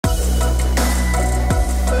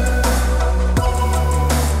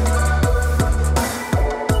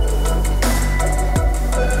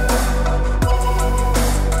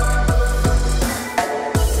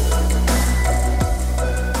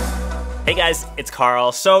guys, it's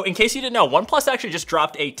Karl. So in case you didn't know, OnePlus actually just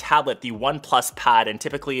dropped a tablet, the OnePlus Pad, and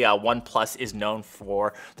typically OnePlus is known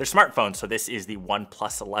for their smartphones. So this is the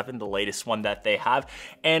OnePlus 11, the latest one that they have.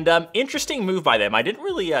 And interesting move by them. I didn't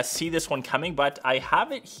really see this one coming, but I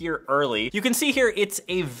have it here early. You can see here, it's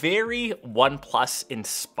a very OnePlus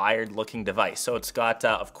inspired looking device. So it's got,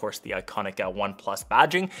 of course, the iconic OnePlus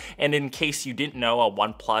badging. And in case you didn't know,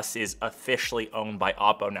 OnePlus is officially owned by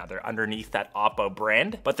Oppo now. They're underneath that Oppo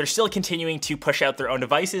brand, but they're still continuing to push out their own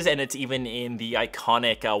devices, and it's even in the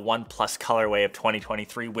iconic OnePlus colorway of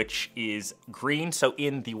 2023, which is green. So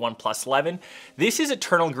in the OnePlus 11, this is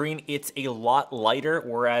eternal green. It's a lot lighter,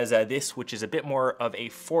 whereas this, which is a bit more of a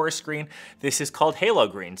forest green, this is called Halo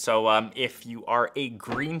green. So if you are a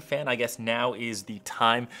green fan, I guess now is the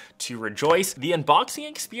time to rejoice. The unboxing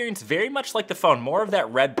experience, very much like the phone, more of that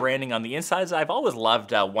red branding on the insides. I've always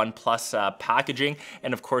loved OnePlus packaging,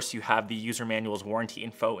 and of course you have the user manual's warranty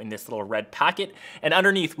info in this little red packet. And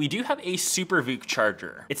underneath, we do have a Super VOOC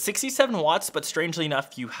charger. It's 67 watts, but strangely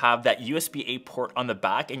enough, you have that USB-A port on the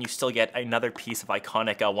back, and you still get another piece of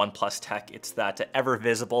iconic OnePlus tech. It's that ever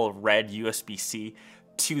visible red USB-C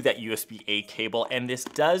to that USB-A cable, and this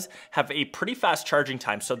does have a pretty fast charging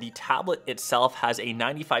time. So the tablet itself has a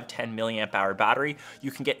 9510 milliamp hour battery.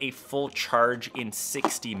 You can get a full charge in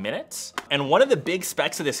 60 minutes. And one of the big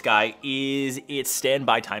specs of this guy is its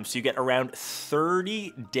standby time. So you get around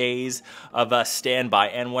 30 days of standby.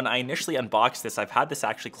 And when I initially unboxed this, I've had this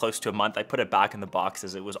actually close to a month. I put it back in the box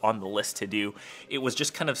as it was on the list to do. It was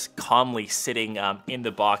just kind of calmly sitting in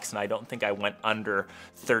the box, and I don't think I went under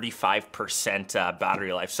 35%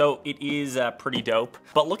 battery life. So it is pretty dope.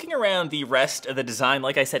 But looking around the rest of the design,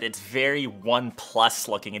 like I said, it's very OnePlus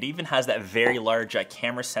looking. It even has that very large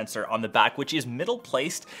camera sensor on the back, which is middle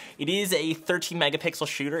placed. It is a 13 megapixel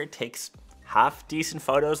shooter. It takes half decent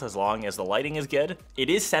photos as long as the lighting is good. It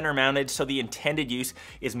is center mounted, so the intended use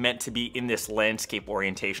is meant to be in this landscape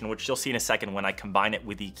orientation, which you'll see in a second when I combine it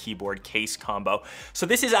with the keyboard case combo. So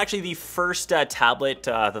this is actually the first tablet,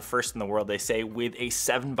 the first in the world they say, with a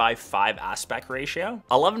 7:5 aspect ratio.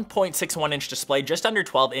 11.61 inch display, just under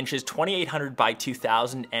 12 inches, 2800 by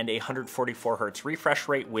 2000 and a 144 hertz refresh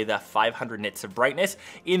rate with 500 nits of brightness.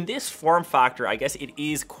 In this form factor, I guess it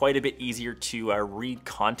is quite a bit easier to read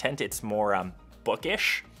content. It's more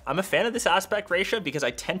bookish. I'm a fan of this aspect ratio because I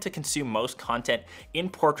tend to consume most content in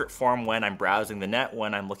portrait form when I'm browsing the net,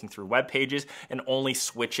 when I'm looking through web pages, and only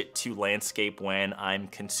switch it to landscape when I'm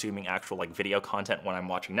consuming actual like video content. When I'm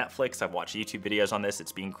watching Netflix, I've watched YouTube videos on this,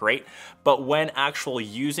 it's been great. But when actually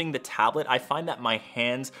using the tablet, I find that my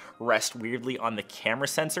hands rest weirdly on the camera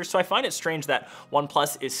sensor. So I find it strange that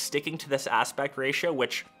OnePlus is sticking to this aspect ratio,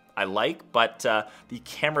 which I like, but the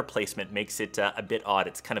camera placement makes it a bit odd.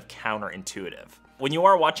 It's kind of counterintuitive. When you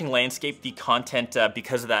are watching landscape, the content,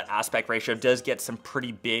 because of that aspect ratio, does get some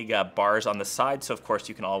pretty big bars on the side. So of course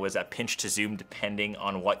you can always pinch to zoom depending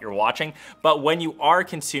on what you're watching. But when you are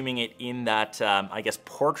consuming it in that, I guess,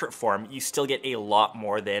 portrait form, you still get a lot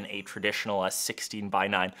more than a traditional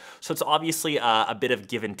 16:9. So it's obviously a bit of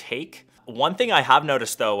give and take. One thing I have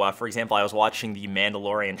noticed though, for example, I was watching The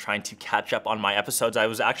Mandalorian trying to catch up on my episodes. I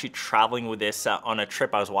was actually traveling with this on a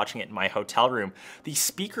trip. I was watching it in my hotel room. The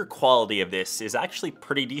speaker quality of this is actually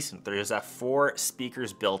pretty decent. There's 4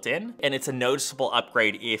 speakers built in, and it's a noticeable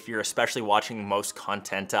upgrade if you're especially watching most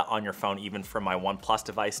content on your phone, even from my OnePlus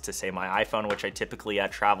device to say my iPhone, which I typically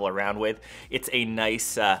travel around with. It's a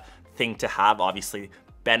nice thing to have, obviously.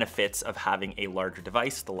 Benefits of having a larger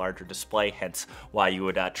device, the larger display, hence why you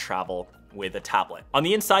would travel with a tablet. On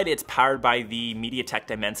the inside, it's powered by the MediaTek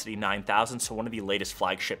Dimensity 9000, so one of the latest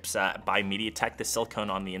flagships by MediaTek. The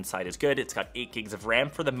silicone on the inside is good. It's got 8 gigs of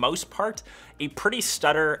RAM. For the most part, a pretty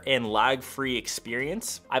stutter and lag-free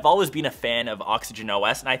experience. I've always been a fan of Oxygen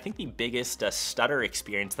OS, and I think the biggest stutter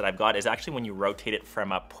experience that I've got is actually when you rotate it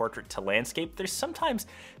from portrait to landscape. There's sometimes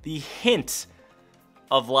the hint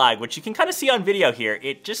of lag, which you can kind of see on video here.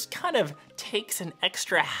 It just kind of takes an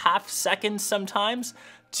extra half second sometimes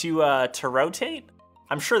to rotate.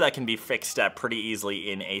 I'm sure that can be fixed pretty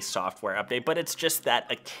easily in a software update, but it's just that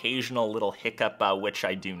occasional little hiccup which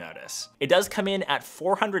I do notice. It does come in at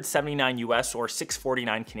 $479 US or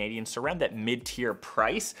 $649 Canadian, so around that mid-tier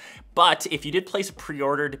price. But if you did place a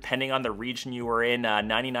pre-order, depending on the region you were in,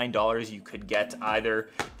 $99, you could get either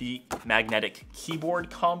the magnetic keyboard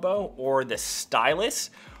combo or the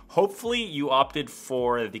stylus. Hopefully you opted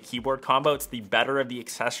for the keyboard combo. It's the better of the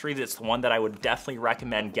accessories. It's the one that I would definitely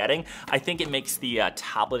recommend getting. I think it makes the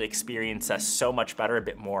tablet experience so much better, a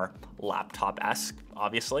bit more laptop-esque,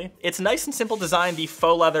 obviously. It's a nice and simple design. The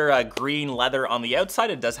faux leather, green leather on the outside.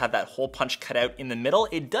 It does have that hole punch cut out in the middle.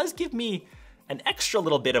 It does give me an extra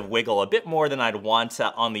little bit of wiggle, a bit more than I'd want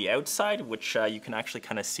on the outside, which you can actually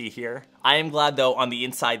kind of see here. I am glad though on the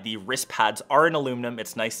inside the wrist pads are in aluminum.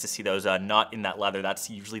 It's nice to see those not in that leather. That's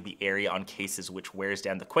usually the area on cases which wears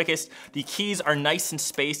down the quickest. The keys are nice and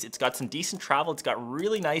spaced. It's got some decent travel. It's got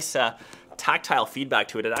really nice tactile feedback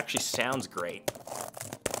to it. It actually sounds great.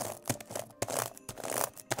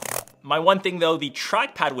 My one thing though, the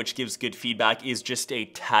trackpad which gives good feedback is just a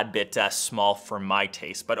tad bit small for my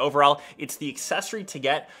taste. But overall, it's the accessory to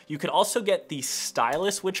get. You could also get the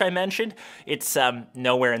stylus, which I mentioned. It's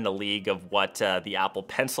nowhere in the league of what the Apple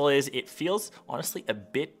Pencil is. It feels honestly a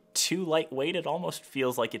bit too lightweight. It almost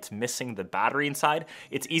feels like it's missing the battery inside.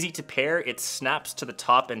 It's easy to pair. It snaps to the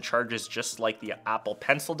top and charges just like the Apple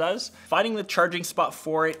Pencil does. Finding the charging spot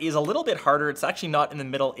for it is a little bit harder. It's actually not in the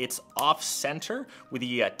middle. It's off center with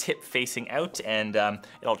the tip facing out, and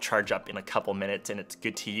it'll charge up in a couple minutes and it's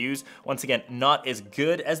good to use. Once again, not as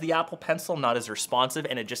good as the Apple Pencil, not as responsive,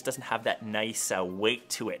 and it just doesn't have that nice weight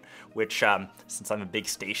to it, which since I'm a big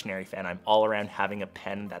stationery fan, I'm all around having a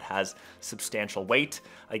pen that has substantial weight.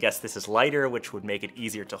 I guess this is lighter, which would make it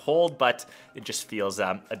easier to hold, but it just feels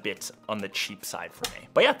a bit on the cheap side for me.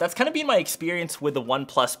 But yeah, that's kind of been my experience with the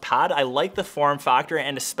OnePlus Pad. I like the form factor,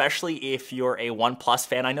 and especially if you're a OnePlus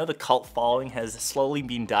fan. I know the cult following has slowly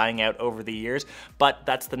been dying out over the years, but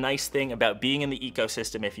that's the nice thing about being in the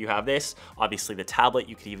ecosystem. If you have this, obviously the tablet,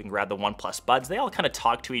 you could even grab the OnePlus Buds. They all kind of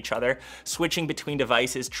talk to each other. Switching between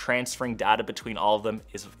devices, transferring data between all of them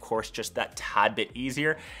is of course just that tad bit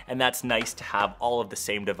easier, and that's nice to have all of the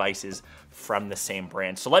same devices from the same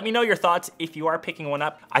brand. So let me know your thoughts if you are picking one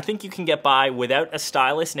up. I think you can get by without a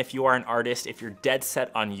stylus, and if you are an artist, if you're dead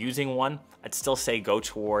set on using one, I'd still say go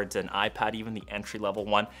towards an iPad. Even the entry-level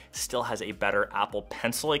one still has a better Apple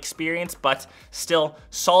Pencil experience, but still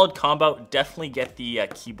solid combo. Definitely get the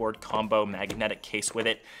keyboard combo magnetic case with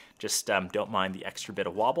it. Just don't mind the extra bit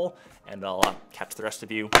of wobble, and I'll catch the rest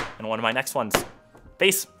of you in one of my next ones.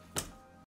 Peace.